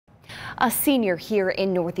A senior here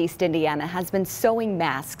in Northeast Indiana has been sewing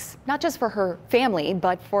masks, not just for her family,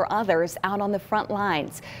 but for others out on the front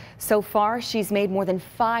lines. So far, she's made more than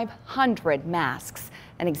 500 masks.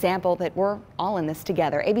 An example that we're all in this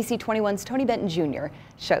together. ABC 21's Tony Benton Jr.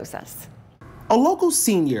 shows us. A local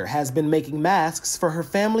senior has been making masks for her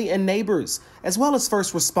family and neighbors, as well as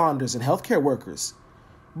first responders and healthcare workers.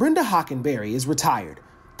 Brenda Hockenberry is retired,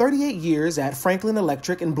 38 years at Franklin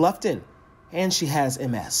Electric in Bluffton, and she has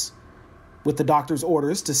MS. With the doctor's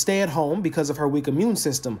orders to stay at home because of her weak immune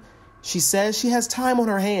system, she says she has time on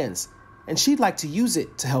her hands, and she'd like to use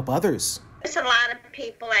it to help others. There's a lot of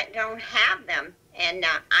people that don't have them, and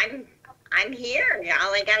I'm here.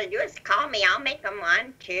 All they got to do is call me. I'll make them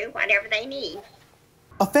one, two, whatever they need.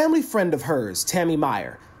 A family friend of hers, Tammy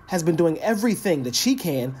Meyer, has been doing everything that she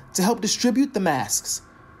can to help distribute the masks.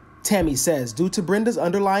 Tammy says due to Brenda's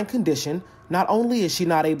underlying condition, not only is she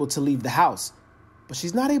not able to leave the house, but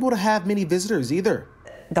she's not able to have many visitors either.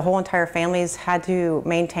 The whole entire family's had to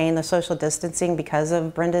maintain the social distancing because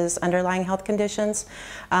of Brenda's underlying health conditions.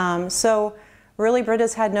 So really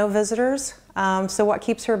Brenda's had no visitors. So what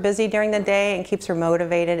keeps her busy during the day and keeps her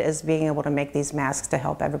motivated is being able to make these masks to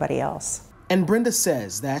help everybody else. And Brenda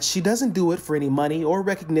says that she doesn't do it for any money or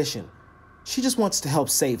recognition. She just wants to help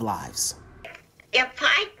save lives. If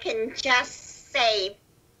I can just save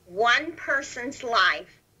one person's life,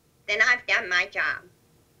 then I've done my job.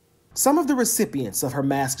 Some of the recipients of her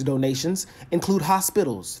mask donations include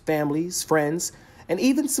hospitals, families, friends, and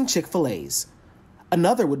even some Chick-fil-A's.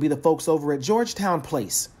 Another would be the folks over at Georgetown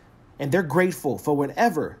Place, and they're grateful for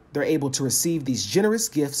whenever they're able to receive these generous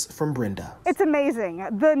gifts from Brenda. It's amazing.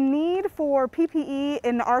 The need for PPE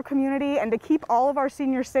in our community and to keep all of our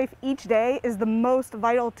seniors safe each day is the most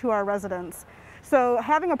vital to our residents. So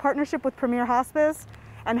having a partnership with Premier Hospice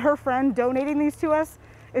and her friend donating these to us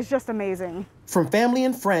is just amazing. From family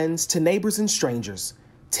and friends to neighbors and strangers,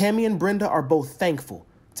 Tammy and Brenda are both thankful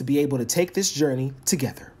to be able to take this journey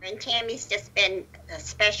together. And Tammy's just been a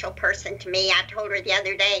special person to me. I told her the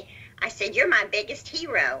other day, I said, "You're my biggest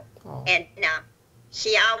hero." Oh. And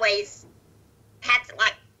she always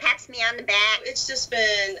pats me on the back. It's just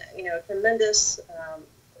been, a tremendous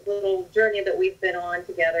little journey that we've been on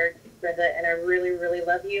together, Brenda, and I really, really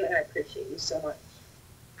love you, and I appreciate you so much.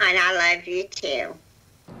 And I love you too.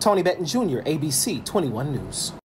 Tony Benton Jr., ABC 21 News.